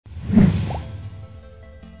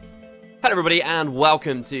Hello everybody and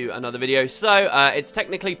welcome to another video. So, it's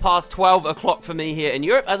technically past 12 o'clock for me here in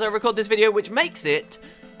Europe as I record this video, which makes it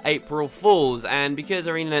April Fools. And because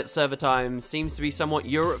ArenaNet server time seems to be somewhat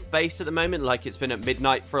Europe-based at the moment, like it's been at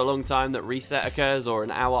midnight for a long time that reset occurs, or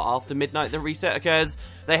an hour after midnight that reset occurs,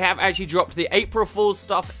 they have actually dropped the April Fools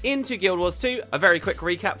stuff into Guild Wars 2. A very quick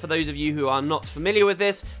recap for those of you who are not familiar with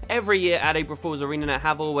this. Every year at April Fools, ArenaNet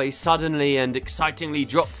have always suddenly and excitingly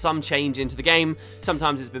dropped some change into the game.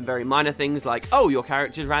 Sometimes it's been very minor things like, oh, your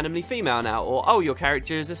character is randomly female now, or oh, your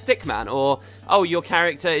character is a stickman, or oh, your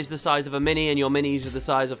character is the size of a mini and your minis are the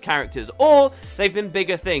size of characters. Or they've been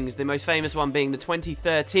bigger things, the most famous one being the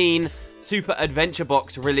 2013 Super Adventure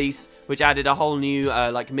Box release, which added a whole new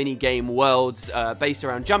like mini game worlds based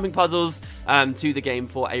around jumping puzzles to the game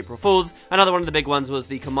for April Fools. Another one of the big ones was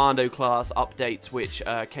the Commando class updates, which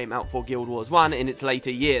came out for Guild Wars 1 in its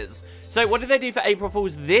later years. So what did they do for April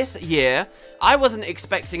Fools this year? I wasn't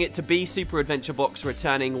expecting it to be Super Adventure Box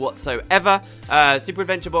returning whatsoever. Super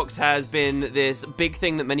Adventure Box has been this big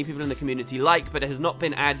thing that many people in the community like, but it has not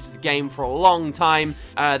been added to the game for a long time.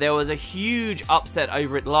 There was a huge upset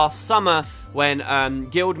over it last summer when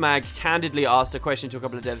Guildmag candidly asked a question to a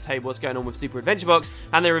couple of devs, hey, what's going on with Super Adventure Box?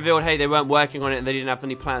 And they revealed, hey, they weren't working on it and they didn't have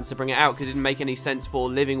any plans to bring it out because it didn't make any sense for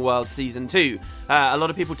Living World Season 2. A lot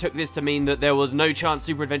of people took this to mean that there was no chance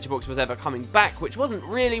Super Adventure Box was ever coming back, which wasn't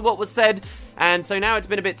really what was said, and so now it's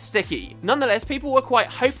been a bit sticky. Nonetheless, people were quite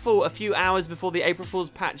hopeful a few hours before the April Fool's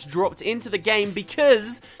patch dropped into the game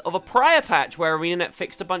because of a prior patch where ArenaNet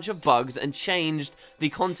fixed a bunch of bugs and changed the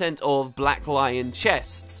content of Black Lion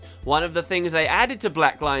chests. One of the things they added to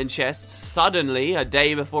Black Lion chests suddenly, a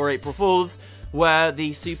day before April Fools, were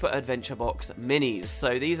the Super Adventure Box minis.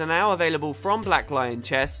 So these are now available from Black Lion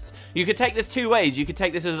chests. You could take this two ways. You could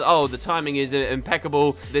take this as, oh, the timing is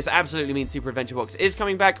impeccable, this absolutely means Super Adventure Box is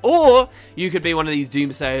coming back, or you could be one of these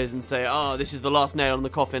doomsayers and say, oh, this is the last nail in the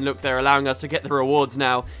coffin, look, they're allowing us to get the rewards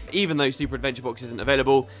now, even though Super Adventure Box isn't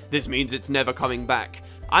available, this means it's never coming back.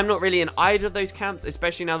 I'm not really in either of those camps,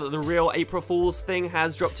 especially now that the real April Fool's thing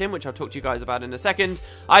has dropped in, which I'll talk to you guys about in a second.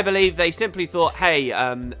 I believe they simply thought, hey,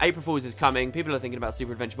 April Fool's is coming, people are thinking about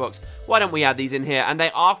Super Adventure Box, why don't we add these in here? And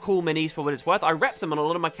they are cool minis for what it's worth. I rep them on a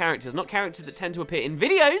lot of my characters, not characters that tend to appear in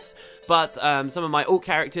videos, but some of my alt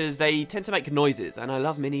characters, they tend to make noises, and I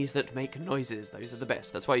love minis that make noises. Those are the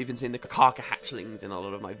best. That's why you've been seeing the Karka hatchlings in a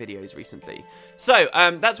lot of my videos recently. So,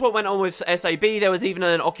 that's what went on with SAB. There was even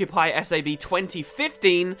an Occupy SAB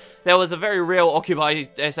 2015. There was a very real Occupy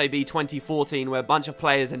SAB 2014 where a bunch of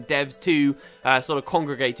players and devs too sort of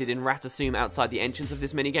congregated in Ratasum outside the entrance of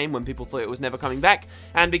this minigame when people thought it was never coming back.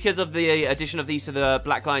 And because of the addition of these to the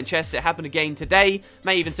Black Lion chests, it happened again today.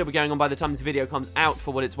 May even still be going on by the time this video comes out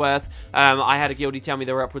for what it's worth. I had a guildie tell me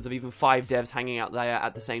there were upwards of even 5 devs hanging out there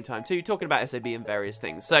at the same time too, talking about SAB and various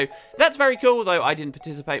things. So that's very cool, though I didn't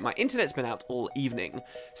participate. My internet's been out all evening.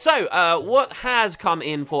 So, what has come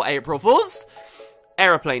in for April Fools?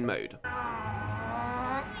 Aeroplane mode.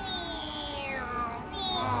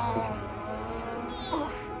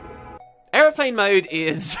 Aeroplane mode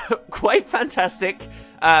is quite fantastic.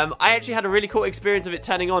 I actually had a really cool experience of it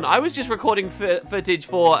turning on. I was just recording footage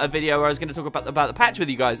for a video where I was going to talk about the patch with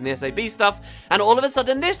you guys and the SAB stuff, and all of a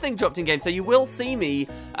sudden this thing dropped in game. So you will see me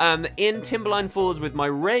in Timberline Falls with my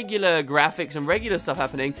regular graphics and regular stuff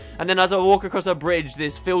happening, and then as I walk across a bridge,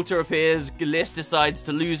 this filter appears, Liz decides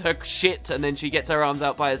to lose her shit, and then she gets her arms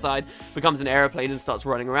out by her side, becomes an aeroplane, and starts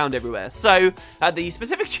running around everywhere. So the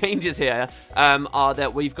specific changes here are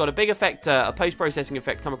that we've got a big effect, a post-processing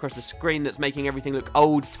effect come across the screen that's making everything look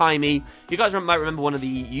old-timey. You guys might remember one of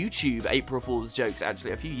the YouTube April Fool's jokes,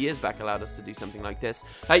 actually, a few years back allowed us to do something like this.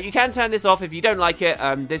 You can turn this off if you don't like it.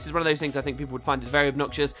 This is one of those things I think people would find is very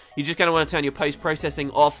obnoxious. You just kind of want to turn your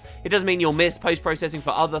post-processing off. It doesn't mean you'll miss post-processing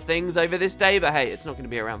for other things over this day, but hey, it's not going to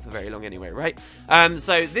be around for very long anyway, right?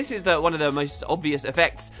 So this is one of the most obvious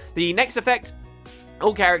effects. The next effect,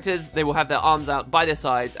 all characters, they will have their arms out by their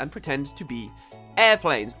sides and pretend to be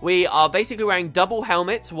airplanes. We are basically wearing double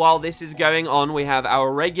helmets while this is going on. We have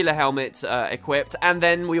our regular helmet equipped, and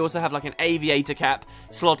then we also have like an aviator cap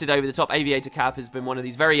slotted over the top. Aviator cap has been one of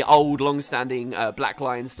these very old, long-standing Black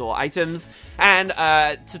Lion store items, and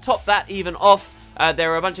to top that even off,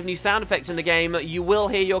 there are a bunch of new sound effects in the game. You will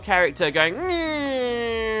hear your character going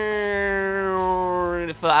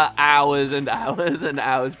it for hours and hours and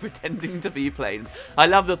hours pretending to be planes. I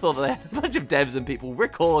love the thought that they had a bunch of devs and people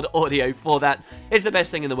record audio for that. It's the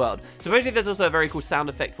best thing in the world. Supposedly there's also a very cool sound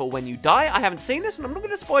effect for when you die. I haven't seen this and I'm not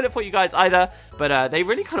going to spoil it for you guys either, but they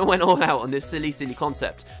really kind of went all out on this silly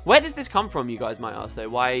concept. Where does this come from, you guys might ask though?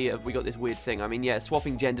 Why have we got this weird thing? I mean, yeah,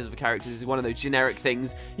 swapping genders of characters is one of those generic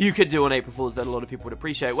things you could do on April Fools that a lot of people would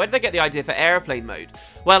appreciate. Where did they get the idea for airplane mode?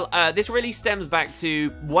 Well, this really stems back to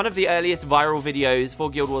one of the earliest viral videos for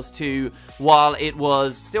Guild Wars 2 while it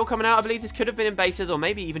was still coming out. I believe this could have been in betas or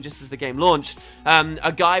maybe even just as the game launched.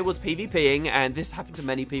 A guy was PvPing, and this happened to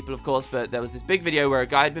many people, of course, but there was this big video where a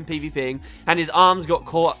guy had been PvPing and his arms got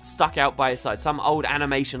caught stuck out by his side, some old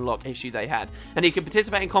animation lock issue they had. And he could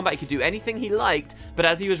participate in combat, he could do anything he liked, but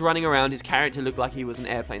as he was running around, his character looked like he was an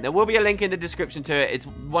airplane. There will be a link in the description to it. It's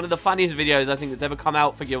one of the funniest videos I think that's ever come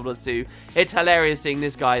out for Guild Wars 2. It's hilarious seeing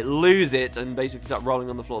this guy lose it and basically start rolling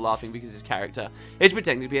on the floor laughing because his character is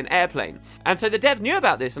pretending to be an airplane. And so the devs knew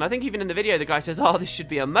about this, and I think even in the video the guy says, oh, this should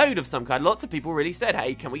be a mode of some kind. Lots of people really said,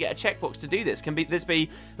 hey, can we get a checkbox to do this? Can this be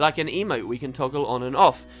like an emote we can toggle on and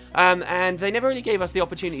off? And they never really gave us the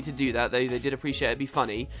opportunity to do that. They did appreciate it'd be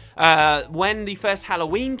funny. When the first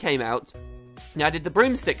Halloween came out, I did the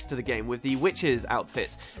broomsticks to the game with the witch's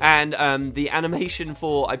outfit, and the animation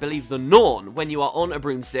for, I believe, the Norn, when you are on a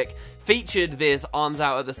broomstick, featured this arms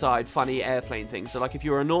out at the side funny airplane thing. So like if you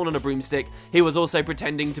were a Norn on a broomstick, he was also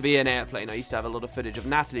pretending to be an airplane. I used to have a lot of footage of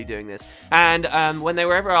Natalie doing this, and when they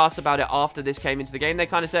were ever asked about it after this came into the game, they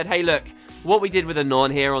kind of said, hey look, what we did with the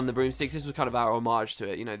Norn here on the broomsticks, this was kind of our homage to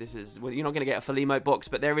it. You know, this is, well, you're not going to get a full emote box,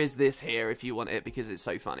 but there is this here if you want it because it's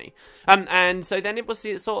so funny. And so then it was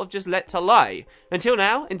sort of just let to lie. Until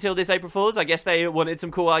now, until this April Fool's, I guess they wanted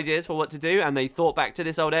some cool ideas for what to do, and they thought back to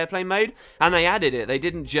this old airplane mode, and they added it. They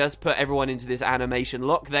didn't just put everyone into this animation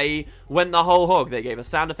lock, they went the whole hog. They gave us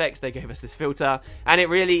sound effects, they gave us this filter, and it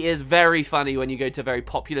really is very funny when you go to very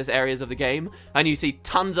populous areas of the game, and you see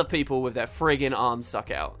tons of people with their friggin' arms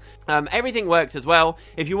stuck out. Everything works as well.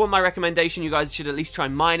 If you want my recommendation, you guys should at least try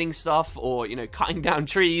mining stuff, or, you know, cutting down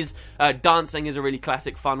trees. Dancing is a really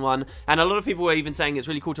classic fun one, and a lot of people are even saying it's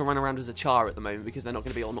really cool to run around as a Charr at the moment, because they're not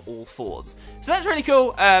going to be on all fours. So that's really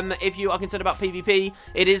cool. If you are concerned about PvP,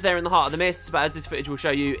 it is there in the Heart of the Mists, but as this footage will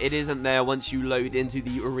show you, it isn't there once you load into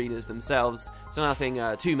the arenas themselves. So nothing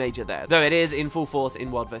too major there, though it is in full force in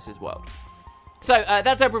World vs. World. So,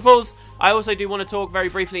 that's April Fools. I also do want to talk very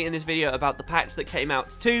briefly in this video about the patch that came out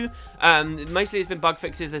too. Mostly it's been bug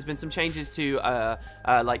fixes. There's been some changes to,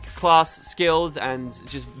 like, class skills and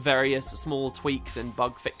just various small tweaks and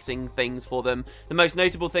bug fixing things for them. The most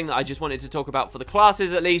notable thing that I just wanted to talk about for the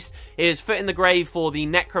classes, at least, is Foot in the Grave for the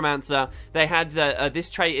Necromancer. They had, this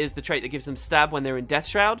trait is the trait that gives them stab when they're in Death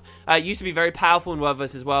Shroud. It used to be very powerful in World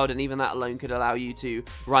vs. World, and even that alone could allow you to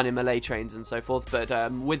run in melee trains and so forth.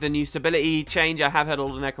 But with the new stability change, I have heard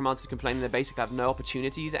all the Necromancers complaining they basically have no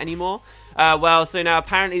opportunities anymore. Well, so now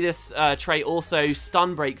apparently this trait also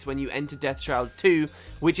stun breaks when you enter Death Shroud 2,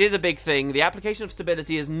 which is a big thing. The application of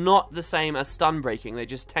stability is not the same as stun breaking. They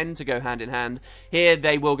just tend to go hand in hand. Here,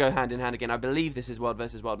 they will go hand in hand again. I believe this is World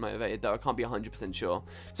vs. World motivated, though I can't be 100% sure.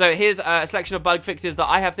 So here's a selection of bug fixes that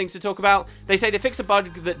I have things to talk about. They say they fixed a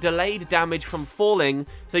bug that delayed damage from falling,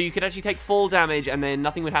 so you could actually take fall damage and then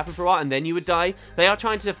nothing would happen for a while, and then you would die. They are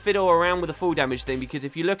trying to fiddle around with the fall damage thing, because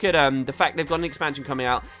if you look at the fact they've got an expansion coming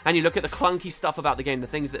out, and you look at the clunky stuff about the game, the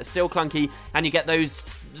things that are still clunky, and you get those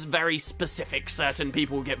very specific certain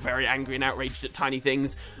people get very angry and outraged at tiny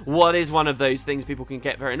things. What is one of those things people can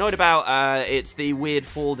get very annoyed about? It's the weird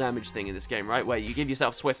fall damage thing in this game, right? Where you give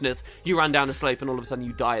yourself swiftness, you run down a slope, and all of a sudden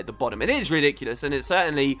you die at the bottom. It is ridiculous, and it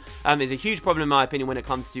certainly is a huge problem in my opinion when it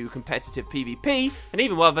comes to competitive PvP, and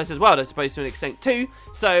even World vs. World, I suppose, to an extent too.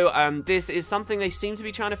 So this is something they seem to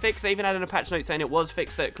be trying to fix. They even added a patch note saying it was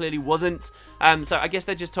fixed that it clearly wasn't. So I guess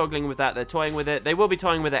they're just toggling with that. They're toying with it. They will be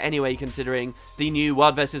toying with it anyway, considering the new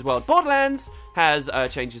World vs. World Borderlands has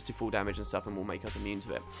changes to full damage and stuff and will make us immune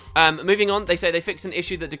to it. Moving on, they say they fixed an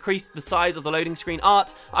issue that decreased the size of the loading screen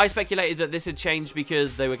art. I speculated that this had changed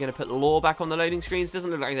because they were going to put lore back on the loading screens. Doesn't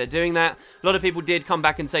look like they're doing that. A lot of people did come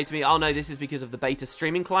back and say to me, oh no, this is because of the beta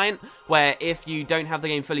streaming client, where if you don't have the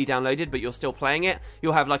game fully downloaded but you're still playing it,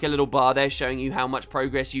 you'll have like a little bar there showing you how much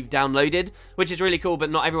progress you've downloaded, which is really cool, but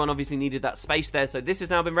not everyone obviously needed that space there, so this has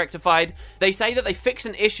now been rectified. They say that they fixed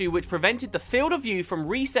an issue which prevented the field of view from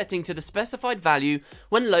resetting to the specified value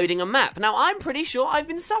when loading a map. Now, I'm pretty sure I've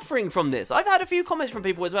been suffering from this. I've had a few comments from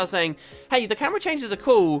people as well saying, hey, the camera changes are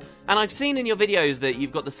cool, and I've seen in your videos that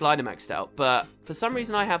you've got the slider maxed out, but for some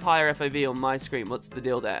reason I have higher FOV on my screen. What's the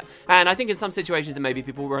deal there? And I think in some situations it may be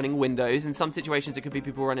people running Windows, in some situations it could be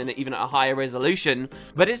people running it even at a higher resolution,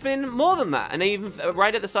 but it's been more than that. And even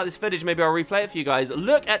right at the start of this footage, maybe I'll replay it for you guys.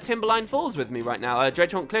 Look at Timberline Falls with me right now,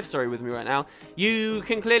 Dredgehaunt Cliff, sorry, with me right now. You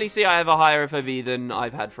can clearly see I have a higher FOV than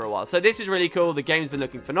I've had for a while. So this is really cool. The game's been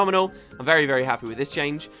looking phenomenal. I'm very, very happy with this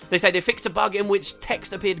change. They say they fixed a bug in which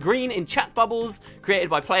text appeared green in chat bubbles created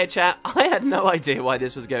by player chat. I had no idea why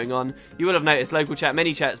this was going on. You will have noticed local chat,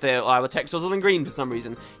 many chats there, our text was all in green for some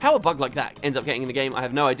reason. How a bug like that ends up getting in the game, I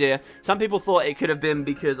have no idea. Some people thought it could have been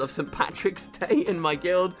because of St. Patrick's Day in my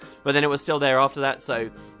guild, but then it was still there after that, so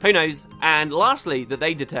who knows. And lastly, that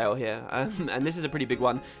they detail here, and this is a pretty big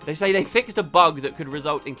one, they say they fixed a bug that could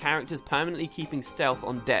result in characters permanently keeping stealth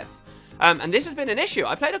on death. And this has been an issue.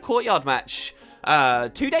 I played a courtyard match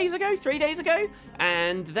 2 days ago, 3 days ago,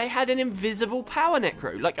 and they had an invisible power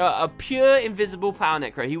necro, like a pure invisible power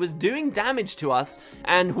necro. He was doing damage to us,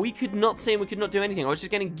 and we could not see him, we could not do anything. I was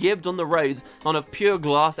just getting gibbed on the roads on a pure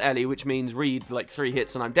glass alley, which means read like 3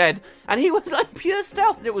 hits and I'm dead, and he was like pure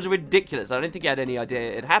stealth, and it was ridiculous. I don't think he had any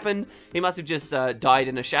idea it happened. He must have just died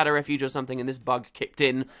in a shadow refuge or something, and this bug kicked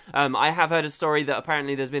in. I have heard a story that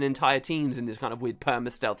apparently there's been entire teams in this kind of weird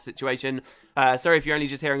perma-stealth situation. Sorry if you're only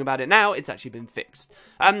just hearing about it now, it's actually been fixed.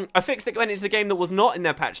 A fix that went into the game that was not in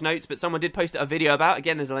their patch notes, but someone did post a video about.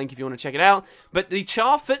 Again, there's a link if you want to check it out. But the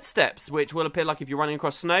Charr Footsteps, which will appear like if you're running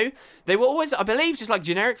across snow, they were always, I believe, just like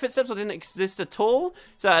generic footsteps, or didn't exist at all.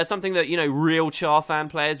 So something that, you know, real Charr fan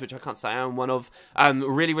players, which I can't say I'm one of,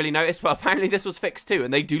 really, really noticed. But apparently this was fixed too,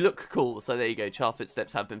 and they do look cool. So there you go, Charr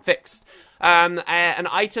Footsteps have been fixed. An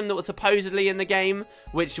item that was supposedly in the game,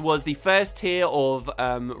 which was the first tier of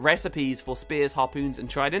recipes for spears, harpoons, and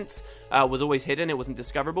tridents, was always hidden. It wasn't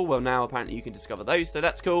discoverable. Well, now apparently you can discover those, so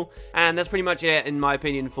that's cool. And that's pretty much it, in my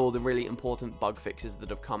opinion, for the really important bug fixes that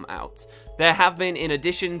have come out. There have been, in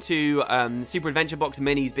addition to Super Adventure Box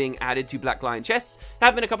minis being added to Black Lion chests, there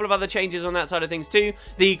have been a couple of other changes on that side of things too.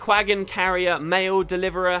 The Quaggan Carrier Mail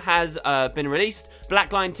Deliverer has been released.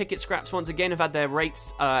 Black Lion ticket scraps once again have had their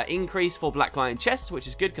rates increase for Black Lion chests, which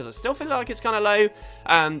is good because I still feel like it's kind of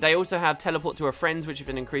low. They also have Teleport to a Friends, which have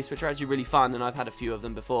been increased, which are actually really fun, and I've had a few of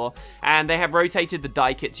them before. And they have rotated the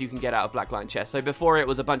die kits you can get out of Black Lion chests. So before it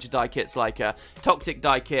was a bunch of die kits like a Toxic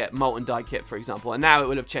die kit, Molten die kit, for example, and now it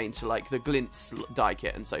will have changed to like the Glints die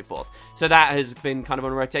kit and so forth. So that has been kind of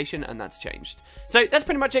on rotation, and that's changed. So that's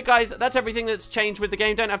pretty much it, guys. That's everything that's changed with the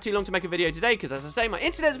game. Don't have too long to make a video today because, as I say, my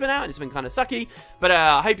internet's been out and it's been kind of sucky. But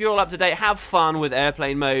I hope you're all up to date. Have fun with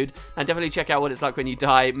airplane mode, and definitely check out what it's like when you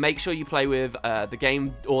die. Make sure you play with the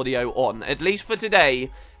game audio on, at least for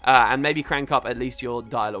today, and maybe crank up at least your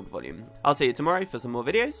dialogue volume. I'll see you tomorrow for some more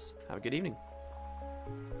videos. Have a good evening.